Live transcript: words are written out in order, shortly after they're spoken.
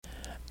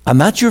And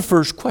that's your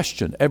first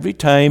question every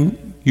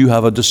time you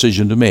have a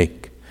decision to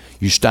make.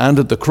 You stand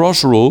at the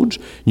crossroads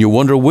and you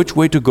wonder which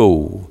way to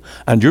go.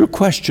 And your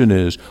question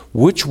is,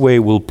 which way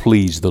will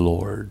please the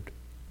Lord?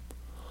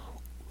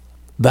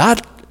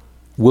 That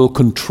will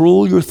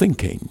control your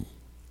thinking.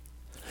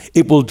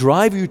 It will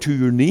drive you to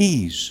your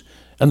knees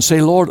and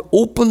say, Lord,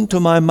 open to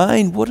my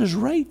mind what is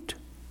right.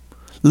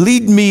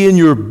 Lead me in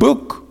your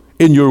book,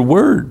 in your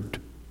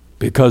word,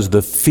 because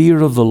the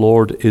fear of the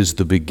Lord is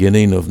the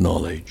beginning of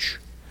knowledge.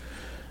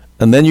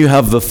 And then you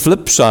have the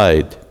flip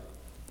side.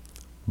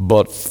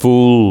 But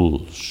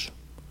fools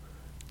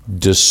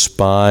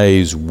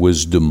despise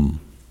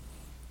wisdom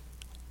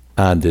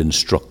and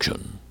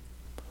instruction.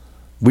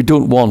 We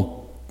don't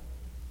want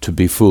to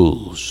be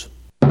fools.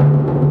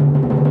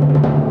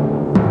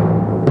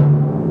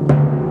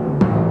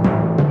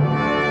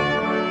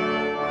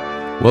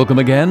 Welcome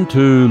again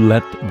to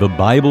Let the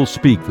Bible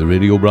Speak, the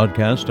radio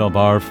broadcast of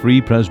our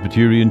Free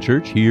Presbyterian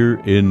Church here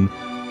in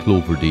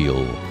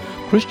Cloverdale.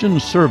 Christian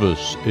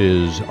service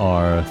is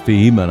our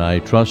theme, and I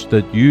trust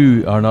that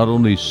you are not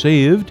only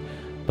saved,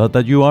 but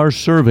that you are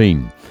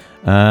serving,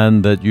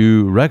 and that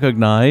you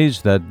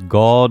recognize that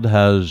God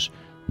has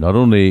not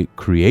only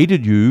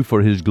created you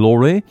for His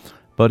glory,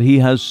 but He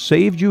has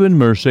saved you in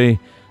mercy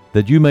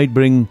that you might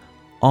bring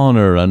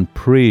honor and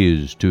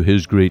praise to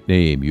His great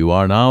name. You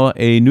are now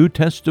a New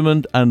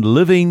Testament and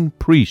living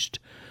priest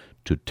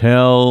to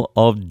tell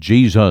of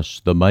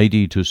Jesus, the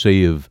mighty to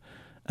save,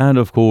 and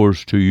of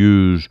course to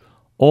use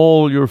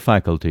all your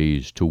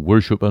faculties to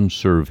worship and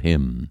serve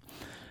Him.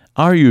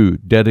 Are you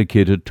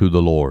dedicated to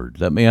the Lord?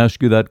 Let me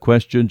ask you that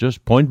question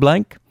just point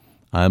blank.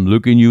 I'm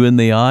looking you in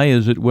the eye,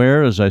 as it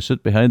were, as I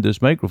sit behind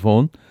this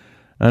microphone,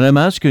 and I'm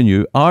asking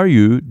you, are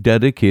you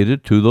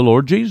dedicated to the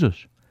Lord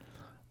Jesus?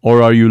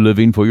 Or are you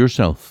living for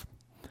yourself?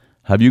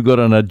 Have you got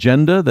an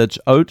agenda that's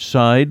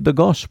outside the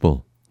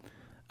gospel?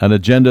 An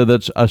agenda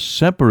that's a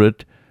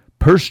separate,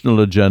 personal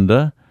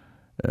agenda,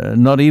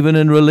 not even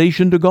in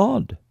relation to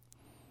God?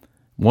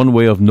 One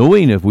way of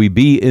knowing if we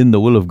be in the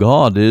will of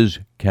God is,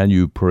 can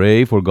you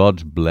pray for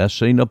God's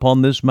blessing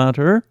upon this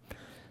matter?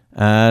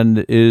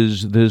 And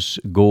is this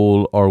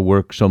goal or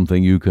work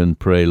something you can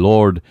pray,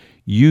 Lord,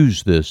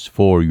 use this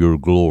for your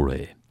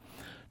glory?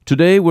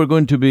 Today we're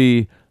going to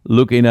be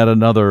looking at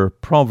another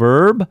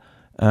proverb,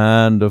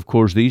 and of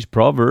course these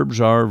proverbs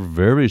are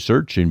very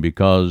searching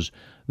because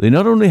they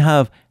not only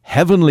have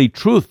heavenly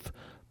truth,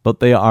 but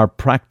they are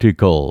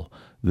practical.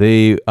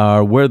 They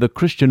are where the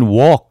Christian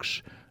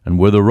walks and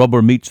where the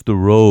rubber meets the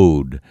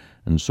road.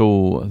 And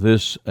so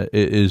this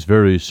is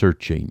very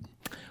searching.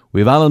 We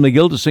have Alan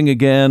McGill to sing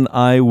again,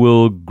 I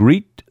Will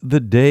Greet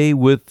the Day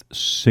with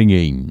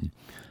Singing.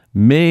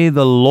 May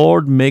the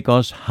Lord make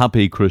us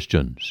happy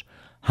Christians,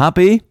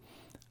 happy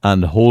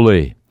and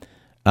holy,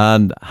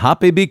 and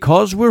happy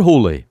because we're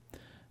holy.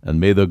 And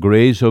may the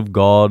grace of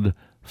God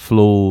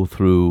flow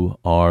through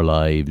our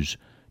lives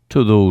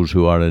to those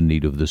who are in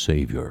need of the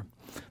Savior.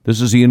 This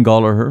is Ian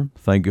Gollaher.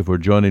 Thank you for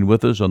joining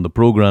with us on the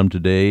program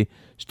today.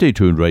 Stay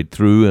tuned right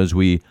through as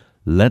we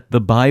let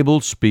the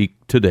Bible speak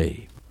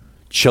today.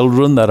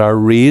 Children that are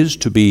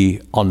raised to be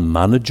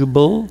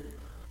unmanageable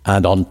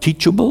and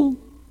unteachable.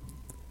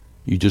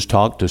 You just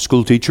talk to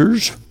school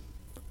teachers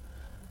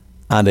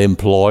and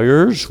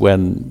employers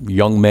when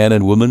young men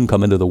and women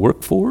come into the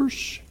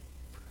workforce.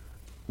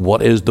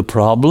 What is the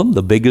problem?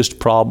 The biggest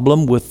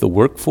problem with the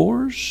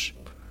workforce?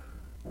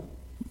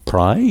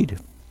 Pride.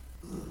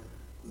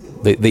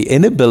 The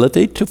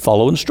inability to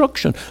follow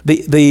instruction.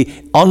 The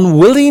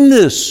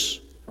unwillingness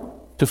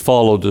to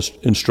follow this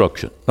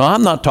instruction. Now,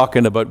 I'm not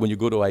talking about when you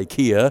go to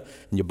IKEA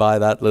and you buy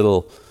that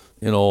little,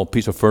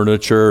 piece of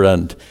furniture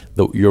and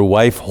your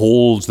wife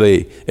holds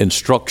the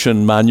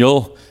instruction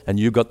manual and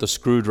you got the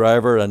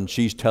screwdriver and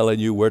she's telling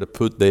you where to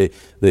put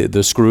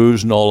the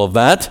screws and all of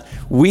that.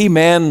 We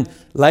men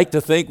like to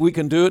think we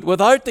can do it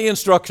without the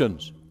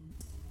instructions.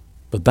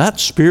 But that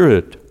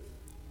spirit,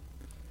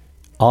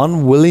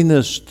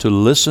 unwillingness to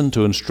listen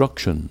to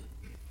instruction,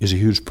 is a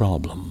huge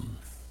problem.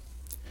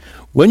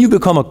 When you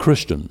become a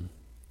Christian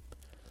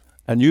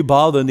and you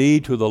bow the knee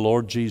to the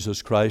Lord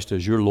Jesus Christ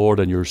as your Lord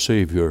and your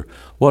Savior,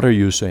 what are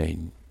you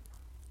saying?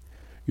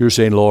 You're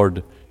saying,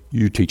 Lord,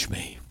 you teach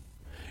me,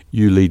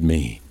 you lead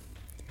me,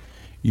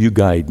 you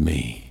guide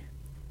me.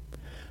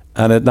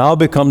 And it now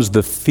becomes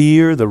the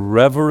fear, the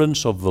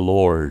reverence of the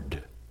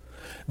Lord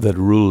that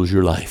rules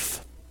your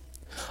life.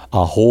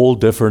 A whole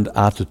different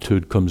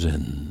attitude comes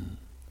in.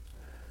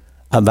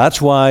 And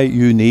that's why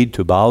you need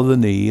to bow the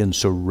knee and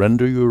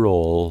surrender your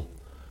all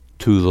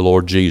to the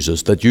Lord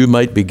Jesus, that you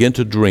might begin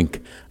to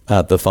drink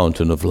at the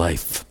fountain of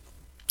life.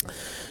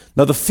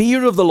 Now, the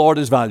fear of the Lord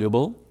is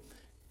valuable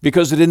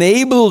because it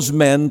enables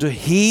men to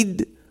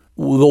heed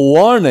the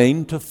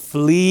warning to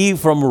flee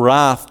from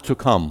wrath to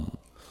come.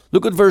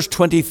 Look at verse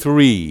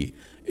 23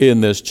 in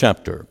this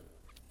chapter.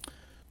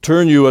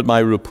 Turn you at my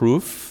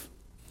reproof.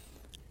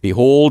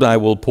 Behold, I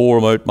will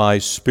pour out my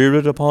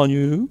spirit upon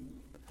you.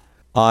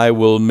 I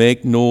will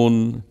make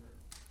known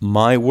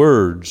my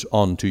words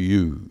unto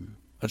you.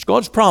 That's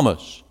God's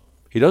promise.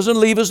 He doesn't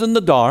leave us in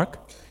the dark.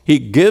 He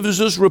gives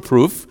us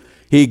reproof.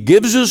 He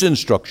gives us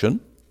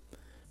instruction.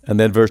 And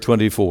then verse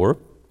 24,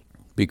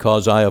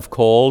 because I have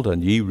called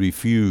and ye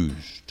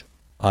refused,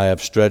 I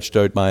have stretched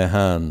out my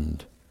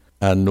hand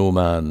and no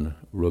man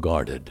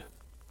regarded.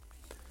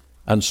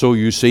 And so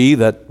you see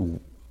that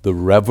the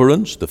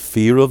reverence, the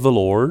fear of the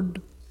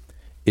Lord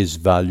is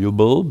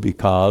valuable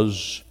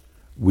because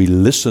we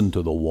listen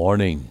to the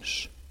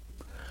warnings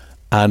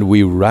and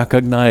we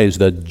recognize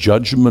that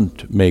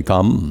judgment may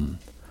come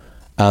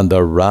and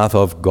the wrath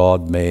of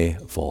God may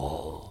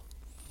fall.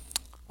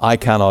 I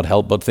cannot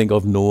help but think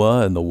of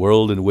Noah and the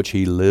world in which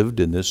he lived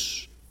in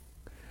this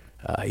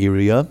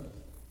area.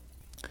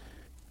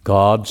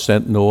 God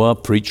sent Noah,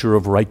 preacher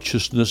of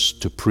righteousness,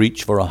 to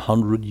preach for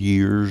 100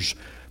 years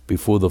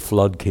before the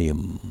flood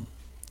came.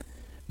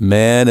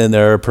 Men in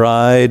their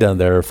pride and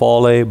their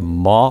folly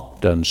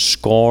mocked and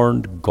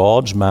scorned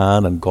God's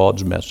man and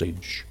God's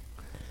message,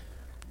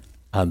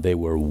 and they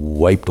were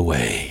wiped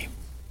away.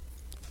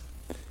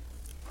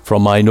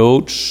 From my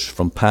notes,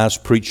 from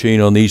past preaching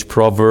on these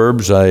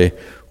proverbs, I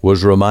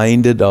was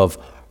reminded of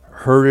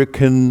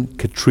Hurricane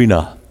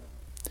Katrina,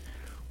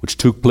 which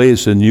took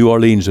place in New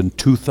Orleans in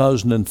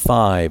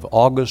 2005,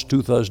 August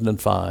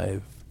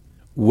 2005,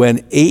 when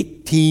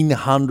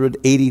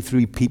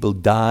 1,883 people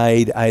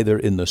died either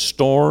in the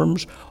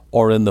storms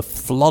or in the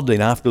flooding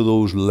after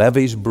those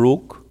levees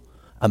broke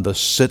and the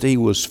city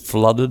was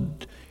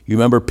flooded. You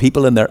remember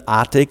people in their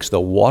attics, the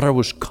water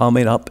was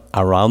coming up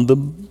around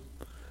them.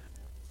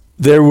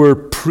 There were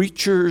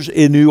preachers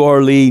in New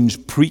Orleans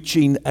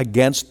preaching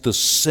against the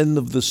sin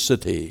of the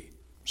city,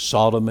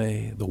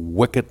 sodomy, the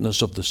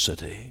wickedness of the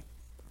city.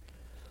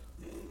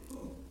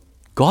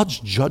 God's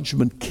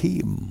judgment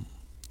came.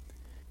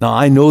 Now,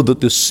 I know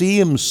that the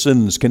same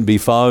sins can be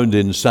found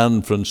in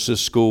San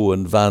Francisco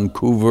and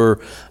Vancouver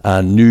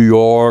and New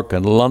York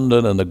and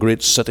London and the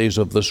great cities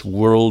of this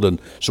world and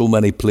so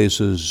many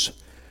places.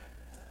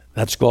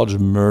 That's God's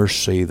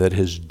mercy that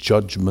his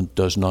judgment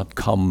does not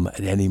come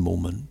at any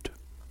moment.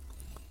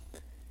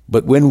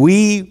 But when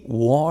we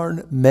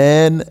warn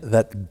men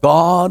that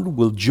God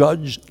will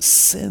judge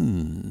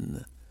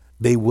sin,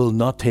 they will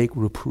not take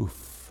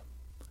reproof.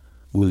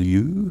 Will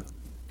you?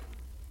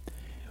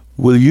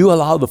 Will you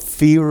allow the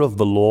fear of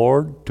the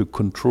Lord to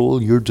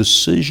control your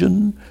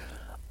decision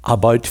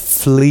about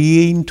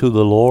fleeing to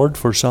the Lord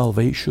for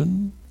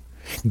salvation?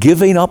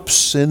 Giving up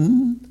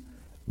sin,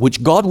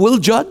 which God will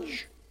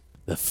judge?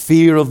 The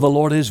fear of the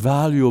Lord is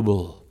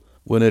valuable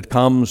when it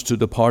comes to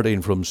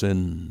departing from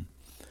sin.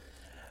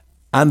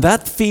 And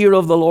that fear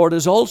of the Lord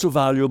is also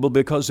valuable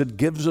because it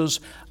gives us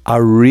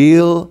a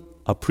real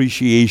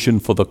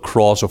appreciation for the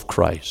cross of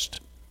Christ.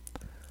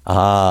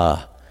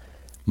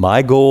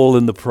 My goal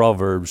in the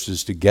Proverbs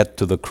is to get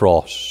to the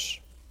cross.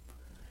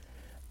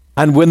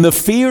 And when the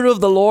fear of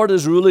the Lord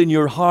is ruling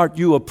your heart,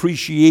 you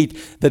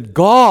appreciate that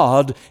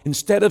God,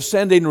 instead of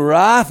sending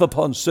wrath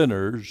upon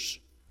sinners,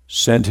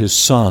 sent his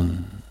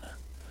Son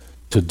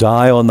to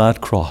die on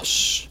that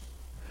cross,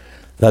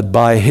 that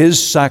by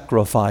his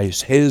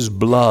sacrifice, his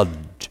blood,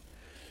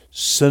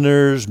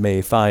 sinners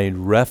may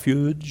find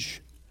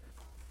refuge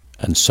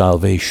and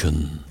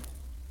salvation.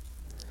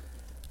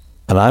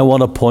 And I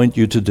want to point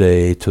you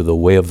today to the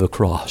way of the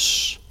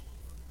cross.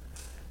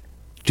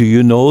 Do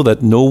you know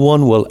that no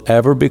one will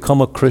ever become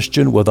a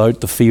Christian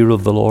without the fear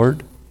of the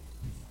Lord?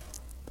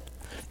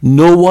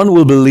 No one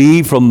will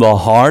believe from the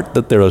heart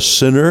that they're a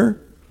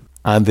sinner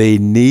and they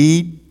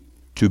need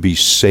to be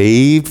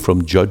saved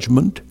from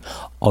judgment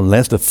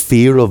unless the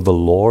fear of the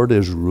Lord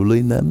is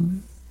ruling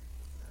them.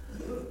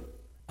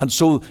 And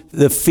so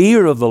the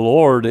fear of the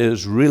Lord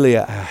is really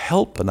a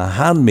help and a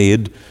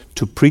handmaid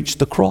to preach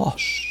the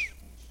cross.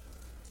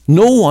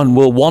 No one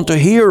will want to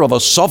hear of a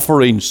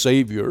suffering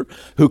Savior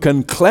who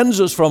can cleanse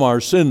us from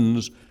our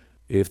sins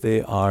if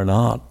they are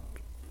not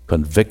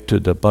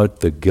convicted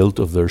about the guilt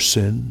of their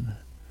sin.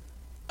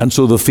 And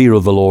so the fear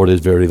of the Lord is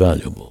very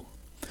valuable.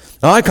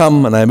 Now I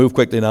come and I move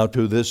quickly now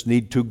to this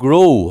need to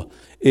grow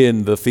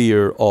in the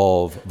fear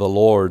of the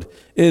Lord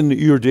in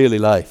your daily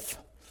life.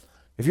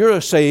 If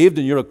you're saved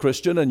and you're a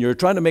Christian and you're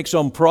trying to make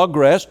some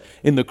progress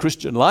in the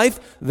Christian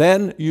life,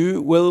 then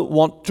you will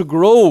want to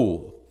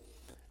grow.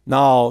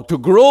 Now, to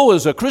grow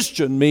as a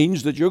Christian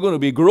means that you're going to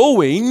be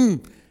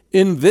growing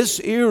in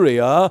this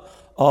area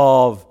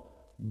of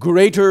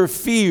greater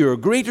fear,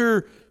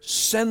 greater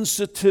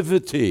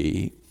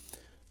sensitivity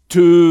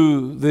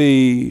to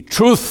the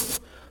truth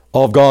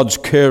of God's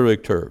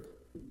character.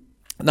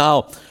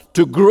 Now,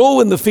 to grow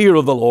in the fear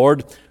of the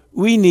Lord,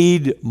 we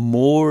need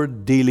more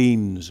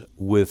dealings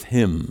with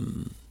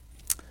him.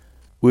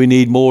 We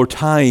need more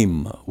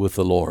time with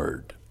the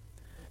Lord.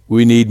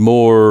 We need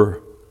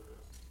more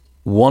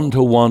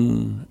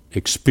one-to-one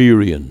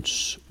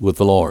experience with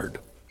the Lord.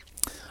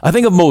 I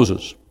think of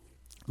Moses.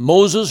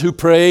 Moses who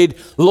prayed,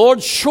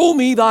 Lord, show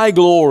me thy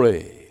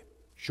glory.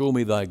 Show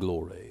me thy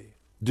glory.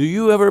 Do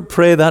you ever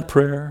pray that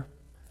prayer?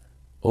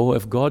 Oh,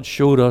 if God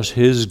showed us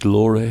his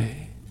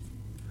glory,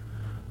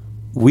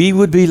 we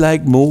would be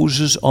like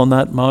Moses on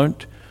that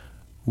mount.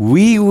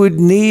 we would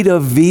need a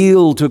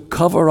veil to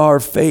cover our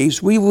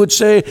face. We would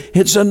say,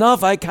 it's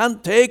enough, I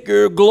can't take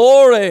your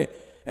glory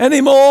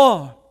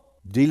anymore.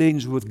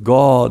 Dealings with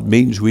God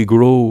means we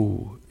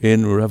grow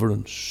in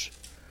reverence.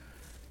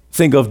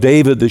 Think of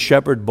David, the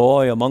shepherd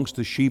boy amongst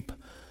the sheep.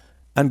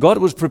 And God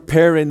was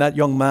preparing that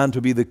young man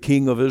to be the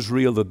king of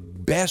Israel, the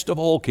best of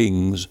all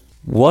kings.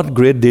 What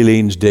great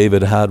dealings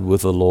David had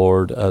with the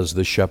Lord as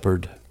the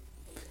shepherd.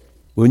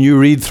 When you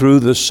read through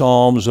the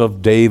Psalms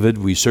of David,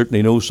 we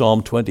certainly know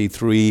Psalm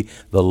 23,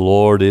 the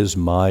Lord is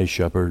my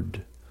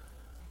shepherd.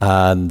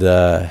 And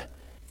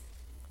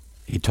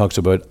he talks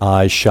about,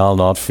 I shall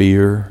not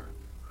fear.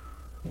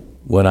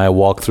 When I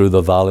walk through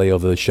the valley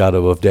of the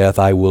shadow of death,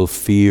 I will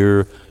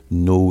fear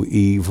no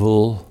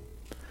evil.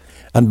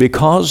 And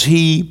because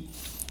he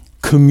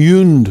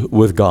communed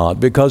with God,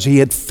 because he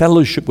had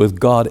fellowship with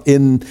God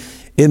in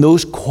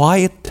those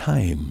quiet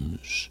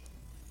times,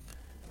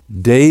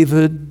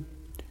 David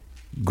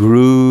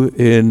grew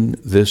in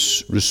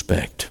this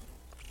respect.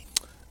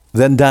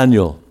 Then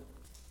Daniel.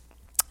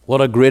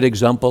 What a great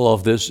example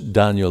of this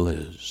Daniel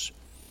is.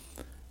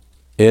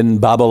 In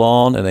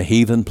Babylon, in a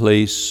heathen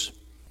place,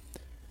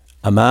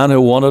 a man who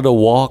wanted to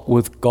walk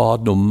with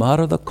God no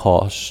matter the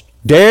cost,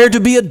 dared to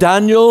be a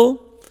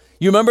Daniel.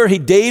 You remember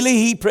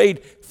he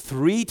prayed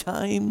 3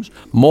 times,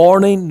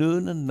 morning,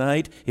 noon, and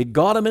night. It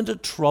got him into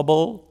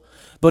trouble,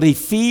 but he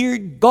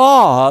feared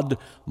God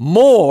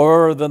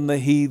more than the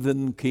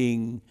heathen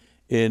king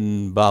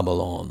in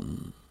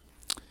Babylon.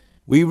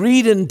 We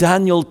read in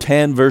Daniel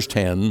 10, verse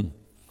 10.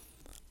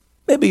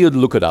 Maybe you'd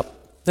look it up.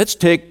 Let's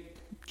take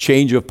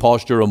change of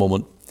posture a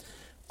moment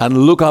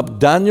and look up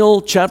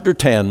Daniel chapter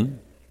 10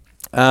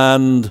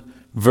 and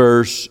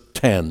verse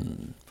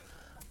 10.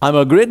 I'm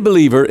a great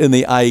believer in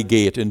the eye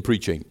gate in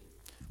preaching.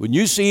 When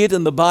you see it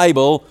in the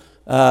Bible,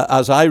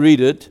 as I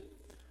read it,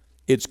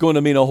 it's going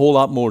to mean a whole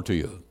lot more to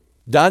you.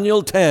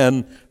 Daniel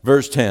 10,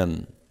 verse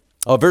 10.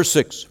 Verse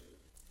 6.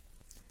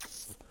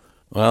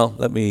 Well,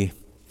 let me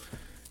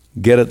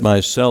get it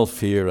myself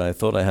here. I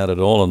thought I had it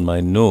all in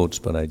my notes,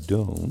 but I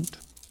don't.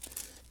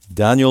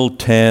 Daniel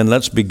 10,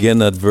 let's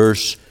begin at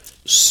verse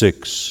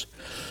 6.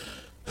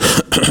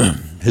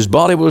 His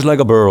body was like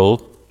a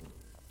beryl,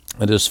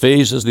 and his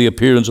face as the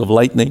appearance of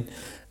lightning,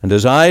 and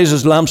his eyes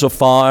as lamps of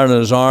fire, and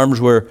his arms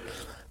were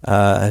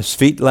his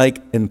feet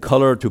like in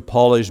color to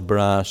polished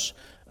brass,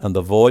 and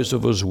the voice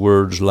of his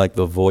words like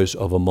the voice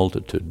of a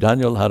multitude.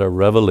 Daniel had a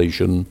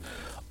revelation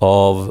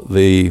of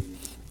the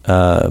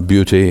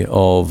beauty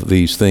of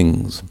these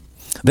things.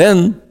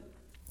 Then,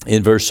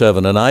 in verse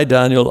 7, and I,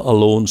 Daniel,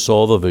 alone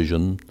saw the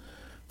vision,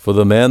 for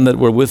the men that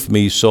were with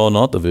me saw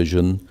not the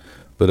vision,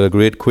 but a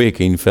great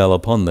quaking fell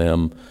upon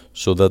them,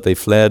 so that they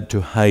fled to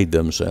hide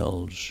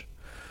themselves.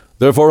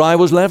 Therefore I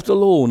was left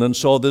alone and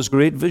saw this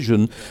great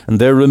vision, and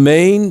there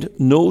remained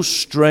no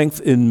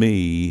strength in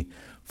me,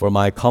 for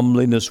my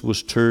comeliness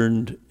was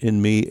turned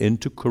in me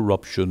into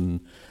corruption,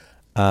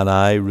 and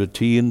I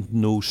retained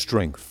no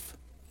strength.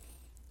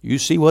 You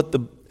see what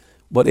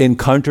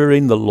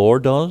encountering the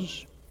Lord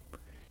does?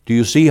 Do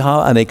you see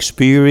how an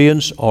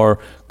experience or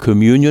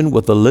communion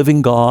with the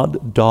living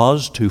God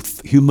does to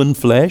human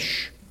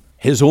flesh?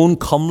 His own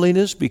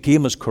comeliness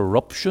became as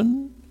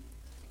corruption.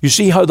 You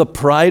see how the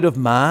pride of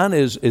man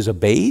is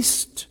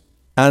abased?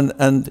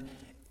 And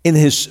in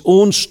his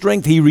own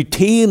strength, he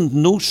retained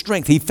no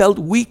strength. He felt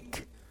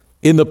weak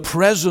in the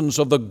presence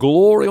of the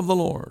glory of the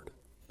Lord.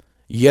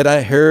 Yet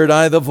I heard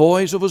the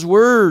voice of his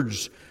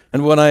words.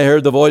 And when I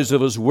heard the voice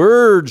of his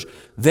words,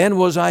 then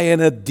was I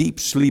in a deep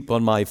sleep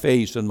on my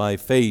face, and my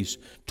face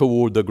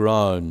toward the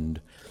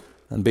ground.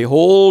 And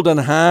behold, an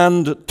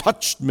hand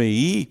touched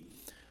me,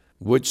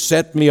 which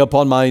set me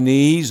upon my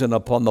knees and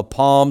upon the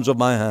palms of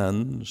my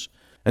hands.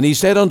 And he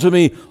said unto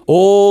me,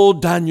 O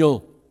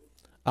Daniel,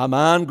 a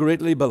man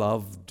greatly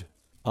beloved,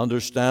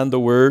 understand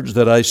the words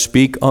that I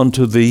speak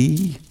unto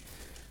thee,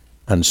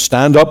 and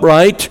stand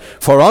upright,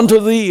 for unto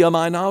thee am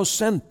I now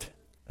sent.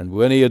 And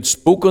when he had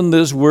spoken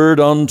this word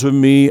unto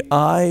me,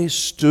 I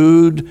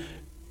stood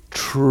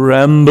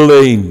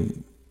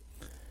trembling.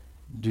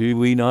 Do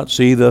we not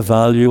see the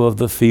value of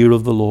the fear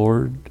of the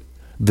Lord,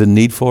 the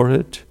need for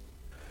it?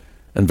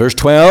 And verse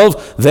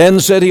 12, then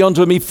said he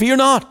unto me, fear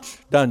not,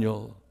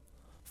 Daniel,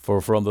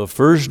 for from the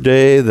first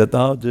day that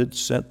thou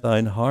didst set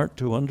thine heart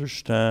to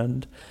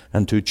understand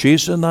and to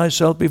chasten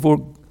thyself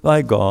before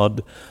thy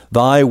God,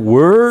 thy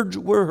words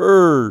were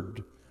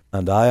heard,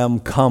 and I am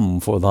come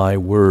for thy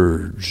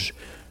words.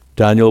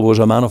 Daniel was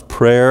a man of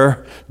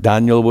prayer.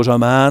 Daniel was a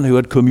man who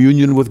had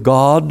communion with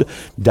God.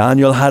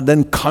 Daniel had an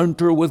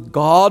encounter with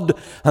God.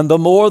 And the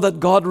more that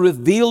God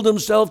revealed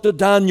himself to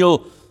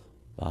Daniel,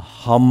 the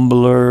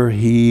humbler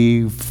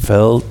he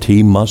felt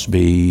he must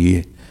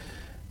be,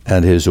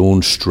 and his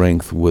own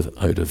strength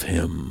without of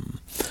him.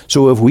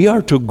 So if we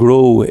are to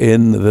grow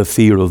in the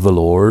fear of the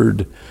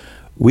Lord,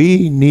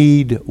 we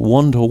need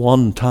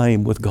one-to-one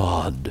time with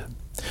God.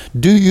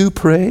 Do you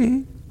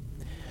pray?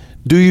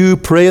 Do you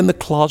pray in the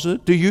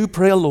closet? Do you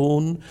pray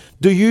alone?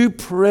 Do you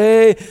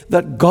pray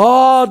that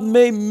God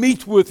may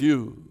meet with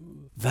you?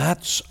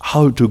 That's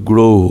how to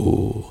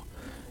grow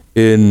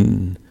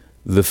in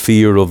the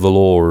fear of the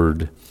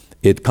Lord.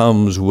 It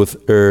comes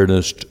with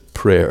earnest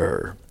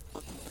prayer.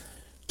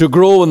 To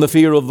grow in the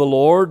fear of the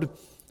Lord,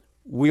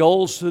 we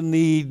also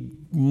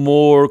need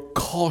more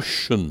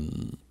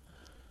caution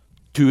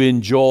to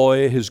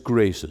enjoy His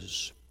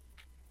graces.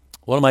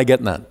 What am I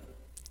getting at?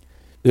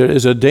 There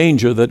is a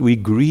danger that we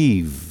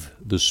grieve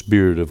the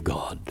Spirit of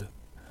God.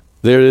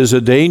 There is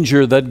a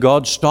danger that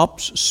God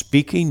stops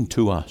speaking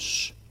to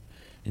us.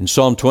 In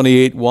Psalm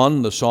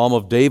 28:1, the Psalm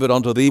of David,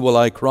 "Unto thee will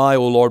I cry,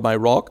 O Lord my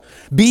rock.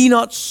 Be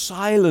not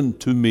silent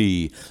to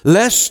me,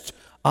 lest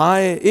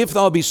if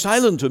thou be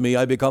silent to me,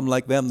 I become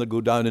like them that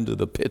go down into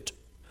the pit."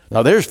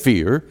 Now there's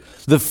fear.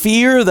 The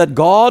fear that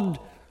God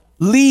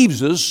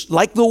leaves us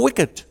like the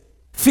wicked.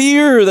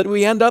 Fear that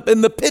we end up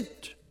in the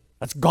pit.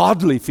 That's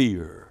godly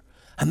fear.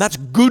 And that's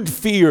good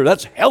fear.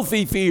 That's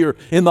healthy fear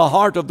in the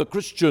heart of the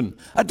Christian.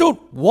 I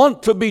don't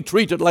want to be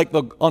treated like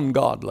the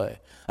ungodly.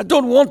 I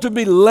don't want to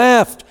be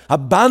left,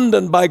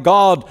 abandoned by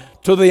God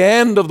to the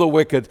end of the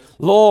wicked.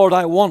 Lord,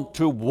 I want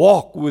to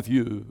walk with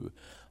you.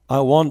 I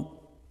want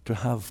to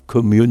have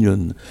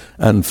communion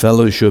and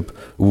fellowship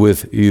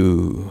with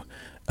you.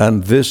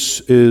 And this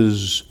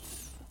is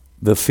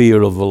the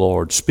fear of the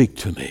Lord. Speak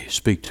to me,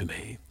 speak to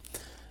me.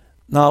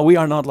 Now, we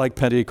are not like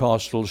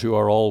Pentecostals who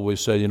are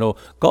always saying,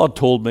 God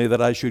told me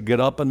that I should get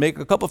up and make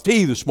a cup of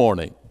tea this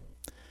morning.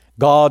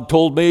 God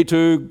told me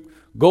to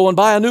go and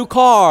buy a new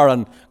car,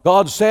 and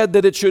God said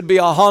that it should be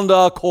a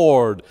Honda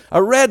Accord,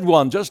 a red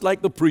one, just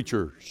like the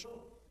preachers.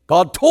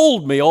 God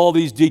told me all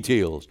these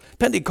details.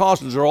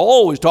 Pentecostals are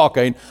always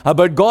talking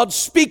about God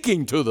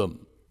speaking to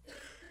them.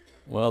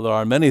 Well, there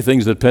are many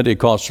things that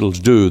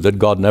Pentecostals do that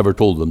God never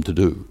told them to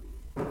do.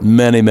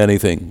 Many, many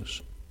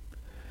things.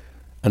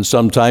 And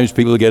sometimes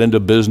people get into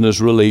business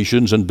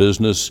relations and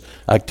business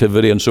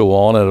activity and so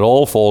on, and it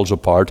all falls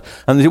apart.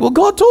 And they say, well,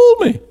 God told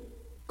me.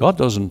 God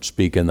doesn't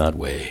speak in that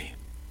way.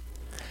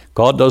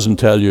 God doesn't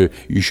tell you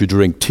you should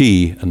drink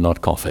tea and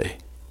not coffee.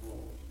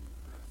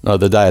 Now,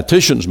 the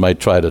dietitians might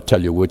try to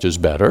tell you which is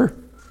better.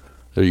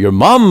 Your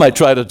mom might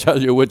try to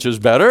tell you which is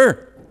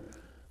better.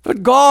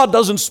 But God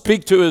doesn't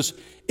speak to us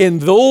in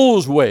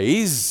those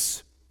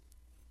ways.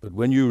 But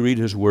when you read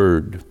His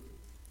Word,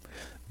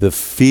 the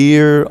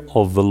fear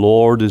of the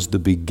Lord is the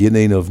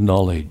beginning of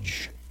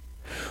knowledge.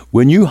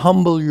 When you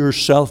humble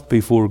yourself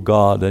before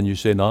God and you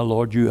say, now,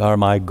 Lord, you are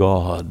my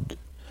God.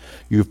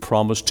 You've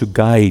promised to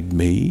guide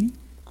me.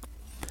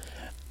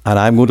 And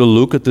I'm going to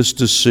look at this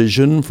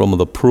decision from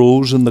the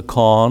pros and the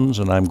cons,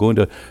 and I'm going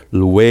to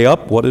weigh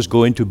up what is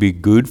going to be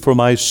good for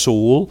my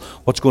soul,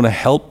 what's going to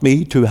help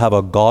me to have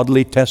a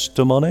godly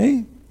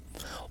testimony,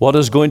 what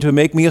is going to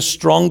make me a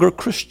stronger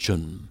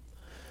Christian.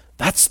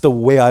 That's the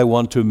way I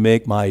want to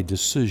make my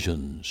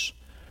decisions.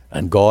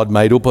 And God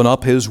might open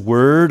up His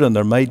Word, and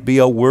there might be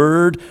a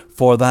word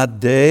for that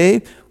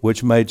day,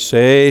 which might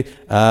say,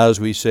 as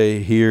we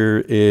say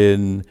here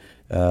in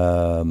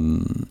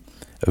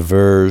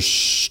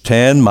verse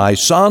 10, my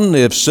son,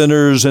 if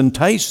sinners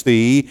entice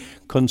thee,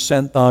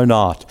 consent thou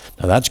not.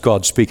 Now that's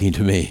God speaking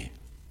to me.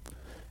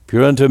 If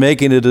you're into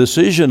making a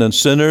decision and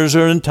sinners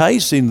are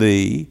enticing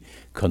thee,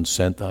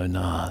 consent thou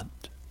not.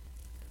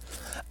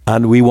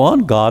 And we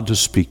want God to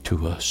speak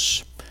to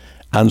us.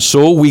 And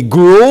so we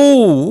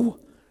grow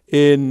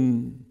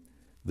in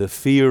the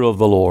fear of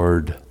the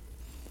Lord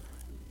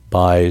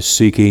by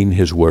seeking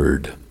His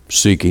Word,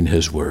 seeking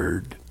His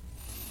Word.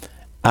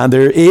 And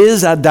there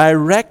is a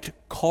direct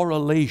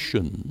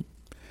correlation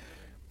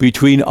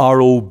between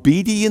our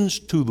obedience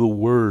to the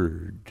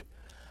Word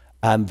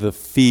and the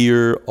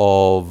fear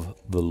of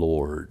the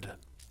Lord.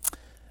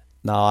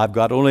 Now, I've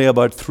got only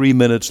about 3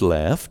 minutes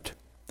left,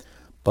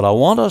 but I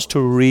want us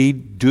to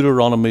read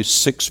Deuteronomy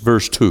 6,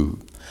 verse 2.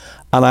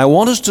 And I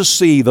want us to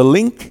see the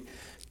link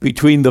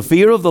between the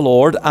fear of the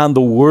Lord and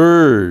the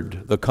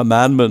Word, the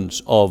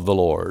commandments of the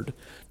Lord.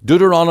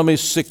 Deuteronomy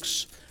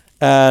 6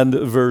 and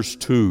verse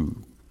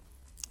 2.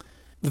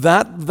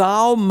 That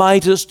thou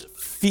mightest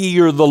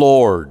fear the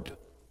Lord.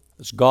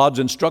 It's God's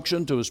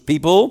instruction to His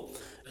people,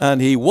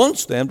 and He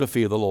wants them to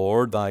fear the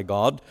Lord thy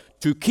God,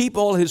 to keep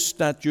all His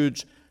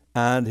statutes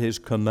and His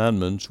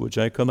commandments, which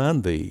I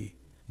command thee.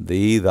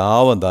 Thee,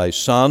 thou, and thy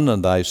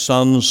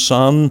son's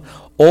son,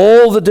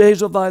 all the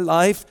days of thy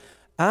life,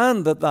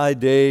 and that thy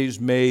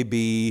days may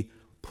be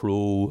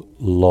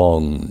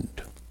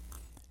prolonged.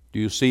 Do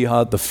you see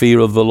how the fear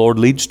of the Lord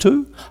leads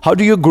to? How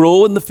do you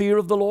grow in the fear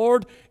of the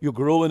Lord? You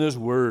grow in His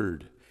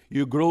Word.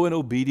 You grow in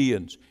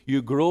obedience.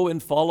 You grow in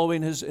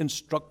following His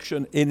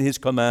instruction in His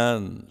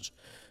commands.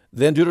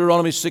 Then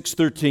Deuteronomy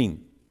 6:13.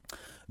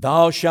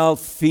 Thou shalt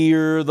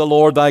fear the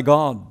Lord thy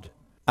God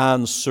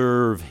and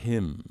serve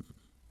Him,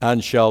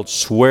 and shalt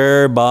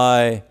swear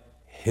by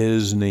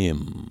His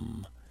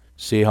name.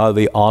 See how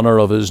the honor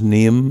of His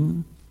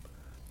name,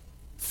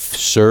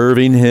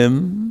 serving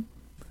Him,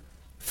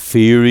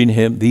 fearing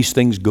Him, these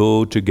things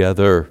go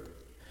together.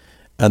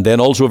 And then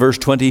also verse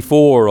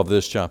 24 of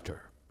this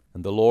chapter.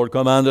 And the Lord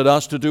commanded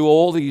us to do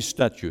all these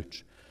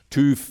statutes,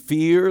 to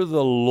fear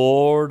the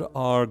Lord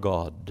our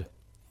God,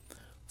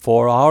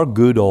 for our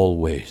good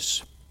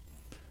always,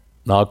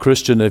 Now,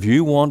 Christian, if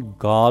you want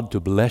God to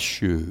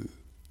bless you,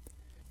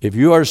 if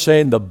you are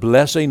saying the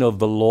blessing of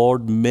the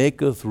Lord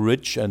maketh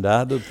rich and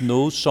addeth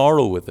no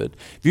sorrow with it,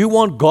 if you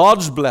want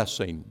God's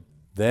blessing,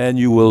 then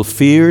you will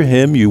fear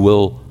Him, you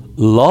will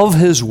love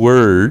His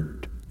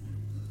word,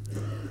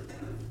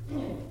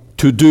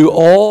 to do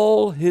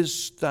all His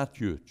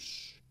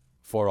statutes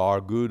for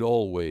our good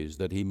always,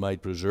 that He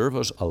might preserve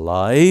us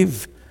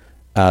alive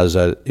as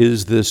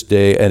is this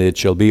day, and it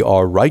shall be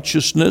our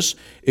righteousness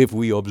if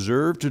we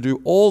observe to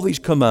do all these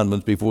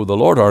commandments before the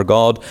Lord our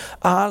God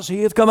as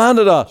He hath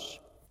commanded us.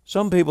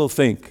 Some people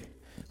think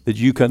that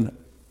you can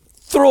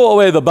throw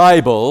away the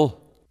Bible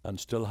and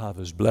still have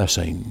His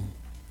blessing.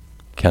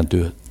 Can't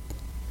do it.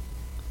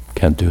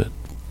 Can't do it.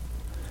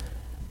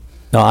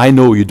 Now, I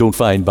know you don't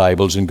find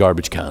Bibles in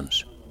garbage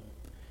cans.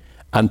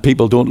 And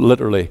people don't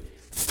literally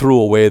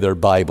throw away their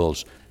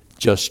Bibles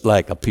just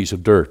like a piece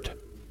of dirt.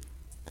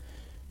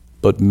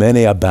 But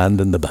many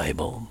abandon the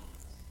Bible.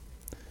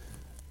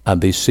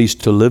 And they cease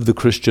to live the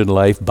Christian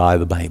life by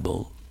the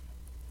Bible.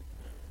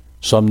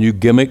 Some new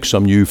gimmick,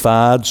 some new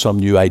fad, some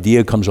new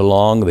idea comes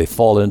along, they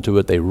fall into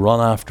it, they run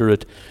after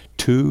it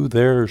to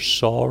their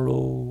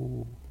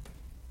sorrow.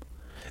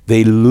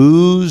 They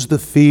lose the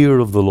fear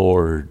of the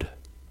Lord,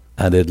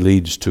 and it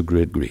leads to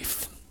great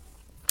grief.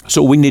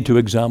 So we need to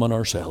examine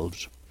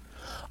ourselves.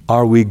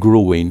 Are we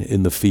growing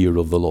in the fear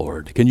of the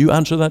Lord? Can you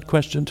answer that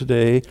question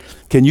today?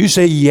 Can you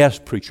say, yes,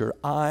 preacher,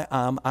 I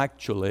am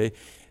actually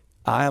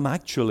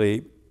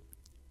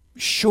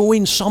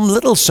showing some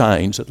little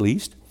signs, at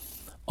least,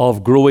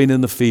 of growing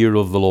in the fear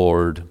of the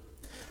Lord?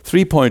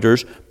 3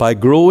 pointers: by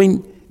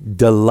growing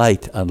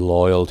delight and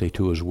loyalty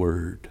to His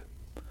word.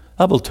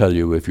 I will tell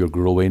you if you're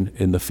growing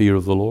in the fear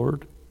of the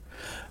Lord.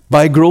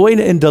 By growing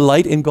in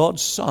delight in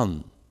God's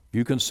Son.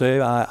 You can say,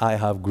 I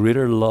have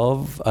greater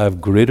love, I have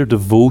greater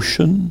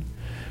devotion,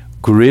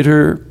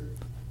 greater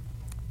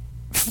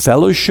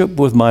fellowship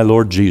with my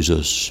Lord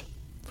Jesus.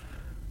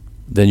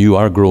 Then you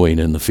are growing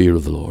in the fear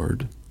of the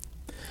Lord.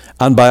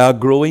 And by a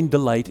growing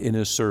delight in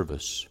His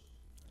service.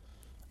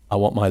 I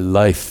want my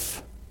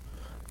life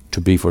to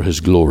be for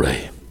His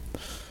glory.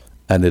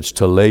 And it's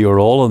to lay your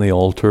all on the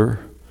altar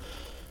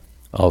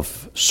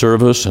of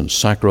service and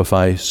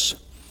sacrifice.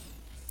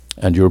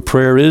 And your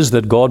prayer is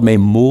that God may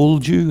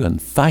mold you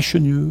and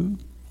fashion you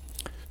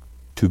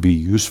to be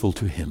useful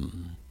to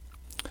Him.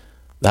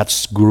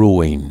 That's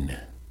growing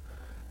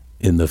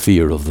in the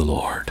fear of the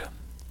Lord.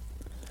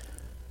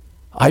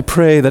 I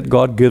pray that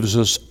God gives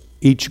us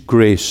each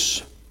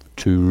grace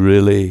to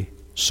really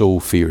so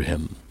fear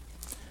Him.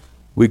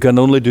 We can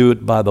only do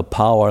it by the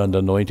power and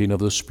anointing of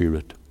the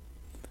Spirit.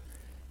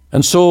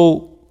 And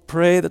so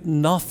pray that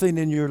nothing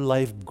in your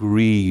life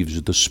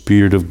grieves the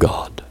Spirit of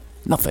God.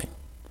 Nothing.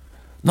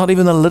 Not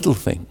even a little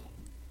thing.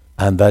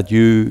 And that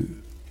you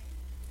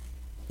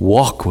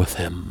walk with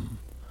Him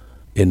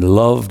in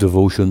love,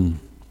 devotion,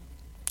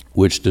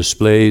 which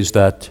displays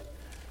that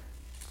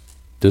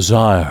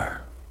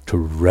desire to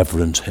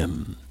reverence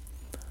Him.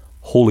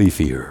 Holy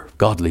fear,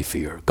 godly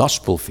fear,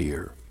 gospel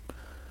fear,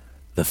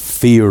 the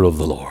fear of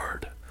the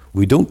Lord.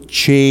 We don't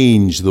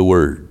change the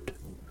word.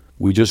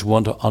 We just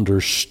want to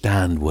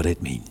understand what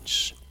it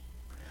means.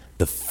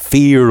 The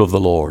fear of the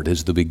Lord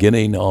is the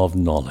beginning of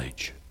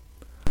knowledge.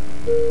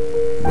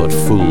 But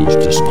fools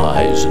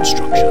despise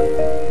instruction.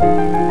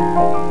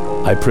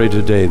 I pray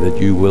today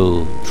that you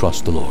will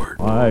trust the Lord.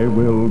 I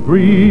will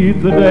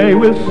greet the day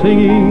with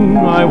singing.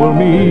 I will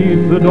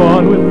meet the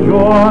dawn with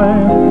joy.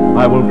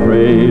 I will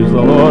praise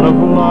the Lord of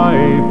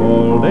life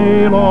all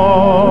day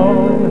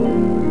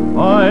long.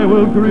 I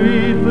will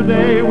greet the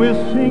day with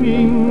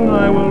singing.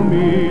 I will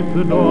meet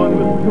the dawn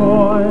with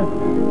joy.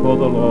 For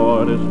the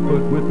Lord has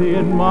put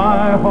within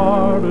my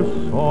heart a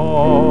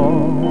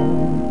song.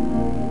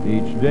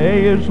 Each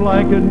day is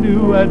like a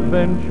new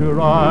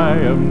adventure, I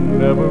am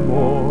never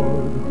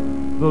bored.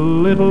 The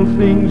little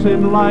things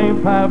in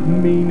life have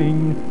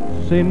meaning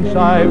since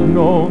I've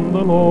known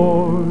the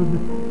Lord.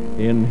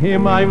 In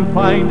Him I'm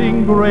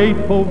finding great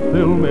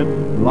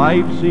fulfillment,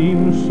 life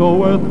seems so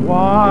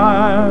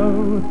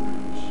worthwhile.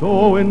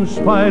 So in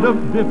spite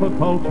of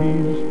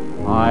difficulties,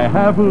 I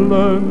have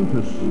learned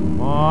to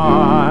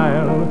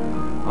smile.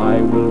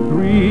 I will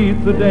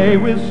greet the day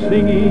with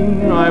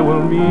singing, I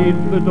will meet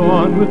the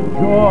dawn with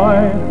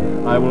joy.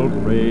 I will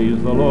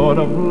praise the Lord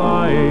of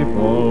life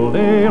all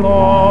day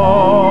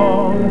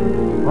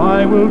long.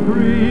 I will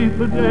greet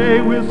the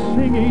day with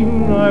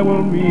singing, I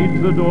will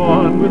meet the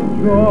dawn with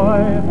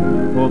joy.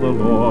 For the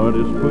Lord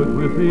has put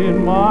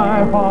within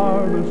my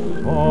heart a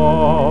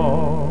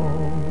song.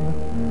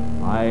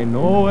 I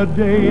know a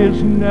day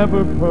is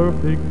never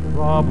perfect,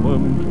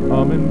 problems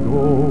come and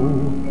go.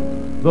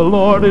 The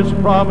Lord has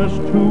promised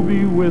to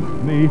be with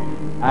me,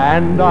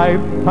 and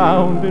I've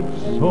found it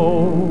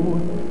so.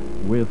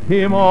 With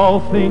Him all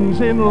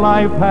things in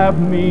life have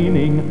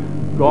meaning,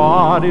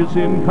 God is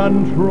in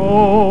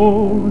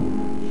control.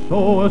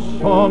 So a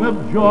song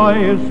of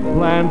joy is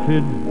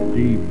planted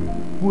deep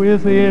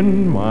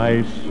within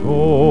my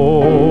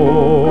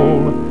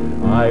soul.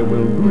 I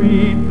will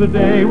greet the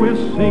day with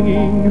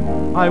singing,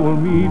 I will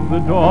meet the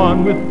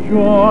dawn with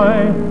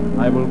joy,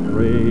 I will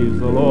praise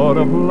the Lord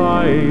of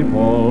life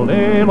all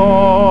day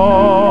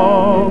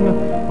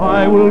long.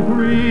 I will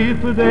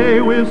greet the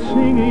day with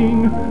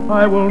singing,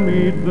 I will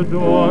meet the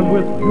dawn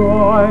with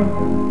joy,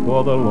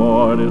 for the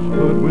Lord has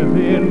put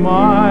within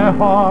my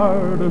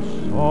heart a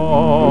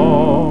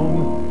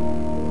song.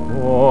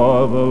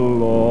 For the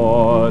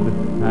Lord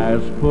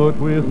has put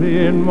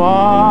within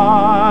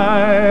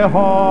my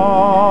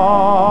heart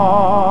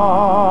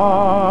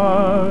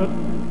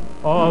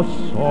a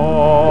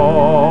song.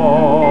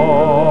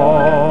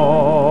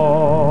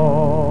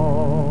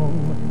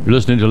 You're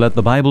listening to Let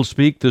the Bible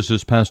Speak. This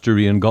is Pastor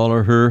Ian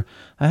Gallagher.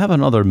 I have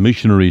another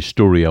missionary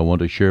story I want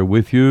to share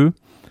with you.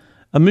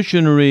 A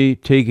missionary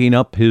taking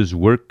up his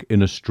work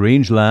in a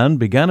strange land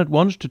began at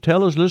once to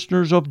tell his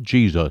listeners of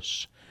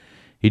Jesus.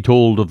 He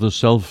told of the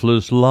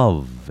selfless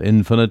love,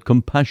 infinite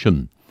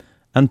compassion,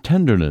 and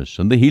tenderness,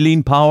 and the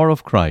healing power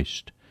of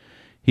Christ.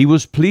 He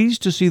was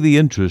pleased to see the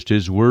interest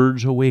his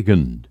words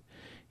awakened.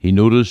 He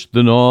noticed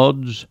the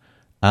nods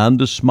and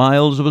the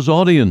smiles of his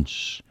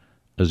audience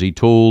as he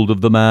told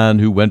of the man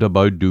who went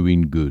about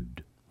doing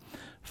good.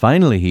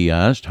 Finally, he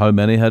asked how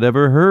many had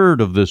ever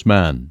heard of this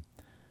man,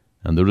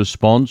 and the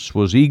response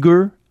was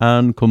eager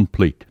and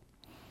complete.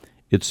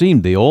 It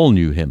seemed they all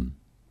knew him.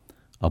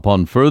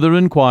 Upon further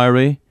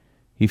inquiry,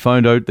 he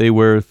found out they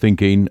were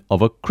thinking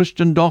of a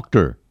Christian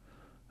doctor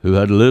who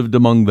had lived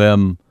among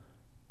them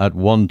at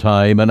one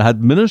time and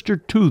had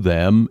ministered to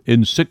them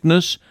in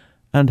sickness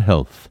and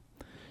health.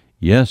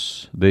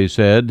 Yes, they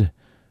said,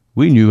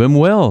 we knew him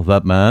well,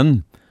 that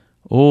man.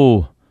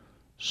 Oh,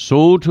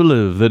 so to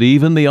live that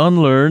even the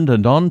unlearned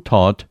and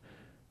untaught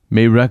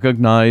may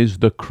recognize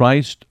the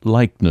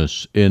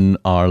Christ-likeness in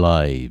our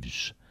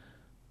lives.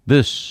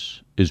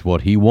 This is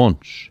what he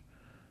wants,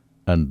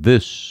 and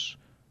this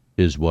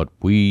is what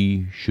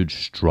we should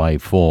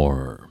strive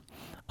for.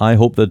 I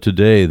hope that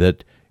today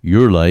that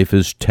your life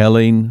is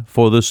telling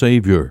for the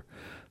Savior,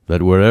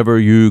 that wherever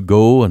you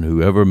go and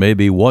whoever may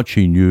be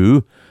watching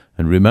you,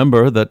 and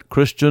remember that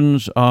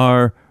Christians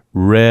are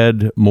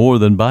read more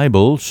than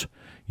Bibles.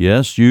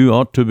 Yes, you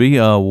ought to be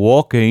a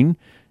walking,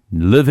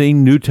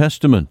 living New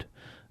Testament,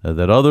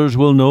 that others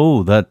will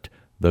know that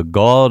the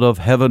God of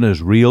heaven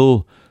is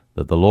real,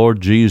 that the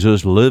Lord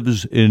Jesus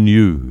lives in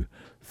you,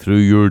 through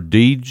your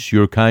deeds,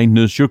 your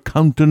kindness, your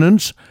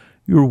countenance,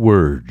 your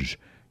words,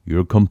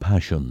 your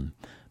compassion.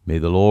 May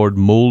the Lord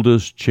mold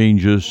us,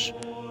 change us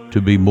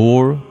to be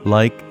more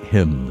like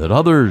him, that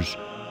others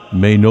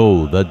may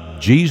know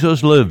that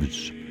Jesus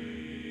lives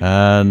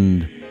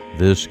and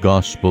this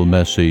gospel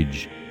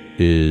message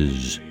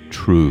is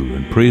true.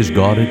 And praise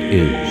God, it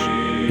is.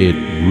 It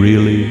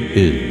really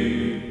is.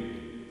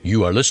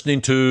 You are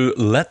listening to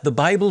Let the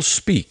Bible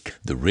Speak,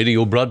 the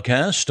radio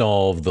broadcast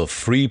of the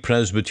Free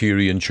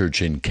Presbyterian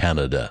Church in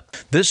Canada.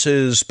 This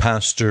is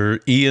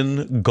Pastor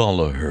Ian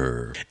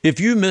Gallagher.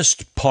 If you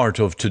missed part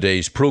of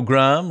today's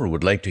program or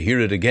would like to hear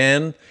it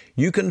again,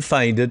 you can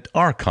find it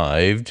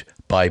archived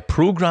by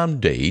program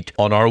date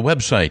on our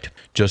website.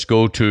 Just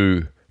go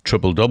to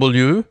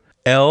www.ltbs.ca,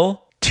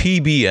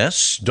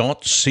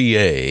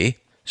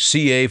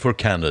 CA for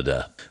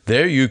Canada.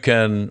 There you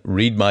can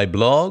read my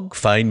blog,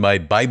 find my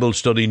Bible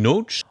study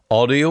notes,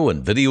 audio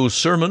and video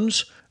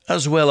sermons,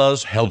 as well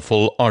as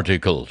helpful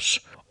articles.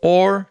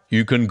 Or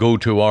you can go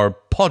to our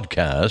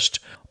podcast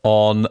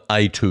on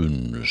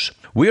iTunes.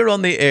 We're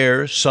on the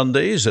air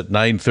Sundays at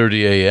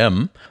 9:30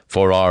 a.m.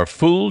 for our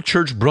full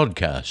church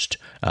broadcast,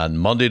 and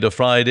Monday to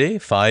Friday,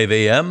 5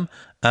 a.m.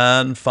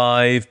 and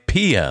 5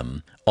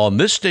 p.m. on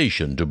this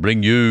station to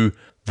bring you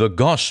the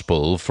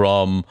gospel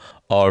from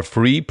our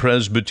Free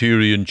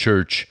Presbyterian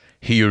Church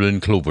here in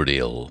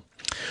Cloverdale.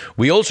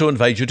 We also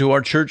invite you to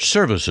our church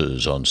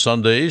services on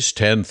Sundays,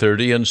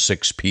 10:30 and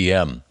 6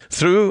 p.m.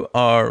 Through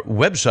our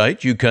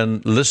website, you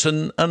can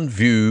listen and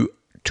view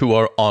to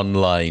our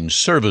online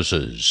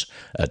services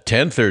at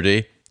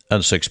 10:30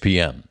 and 6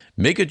 p.m.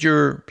 Make it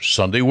your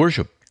Sunday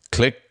worship.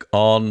 Click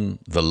on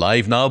the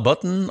Live Now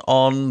button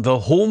on the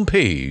home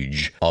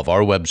page of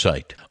our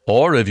website.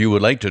 Or if you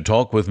would like to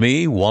talk with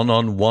me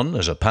one-on-one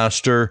as a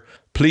pastor,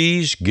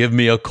 please give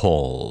me a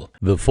call.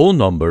 The phone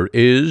number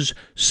is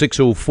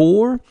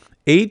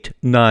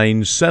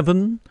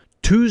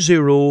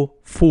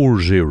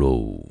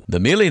 604-897-2040. The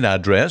mailing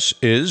address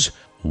is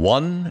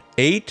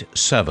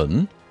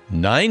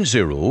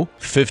 18790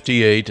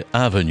 58th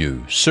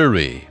Avenue,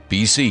 Surrey,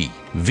 BC,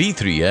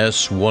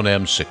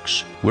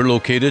 V3S1M6. We're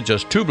located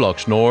just 2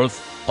 blocks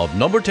north of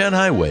number 10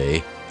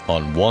 Highway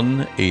on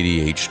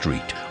 188th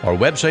Street. Our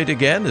website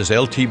again is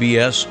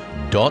ltbs.ca.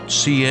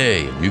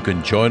 You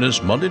can join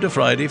us Monday to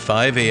Friday,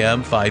 5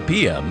 a.m., 5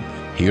 p.m.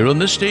 here on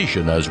the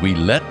station as we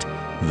let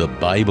the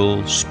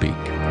Bible speak.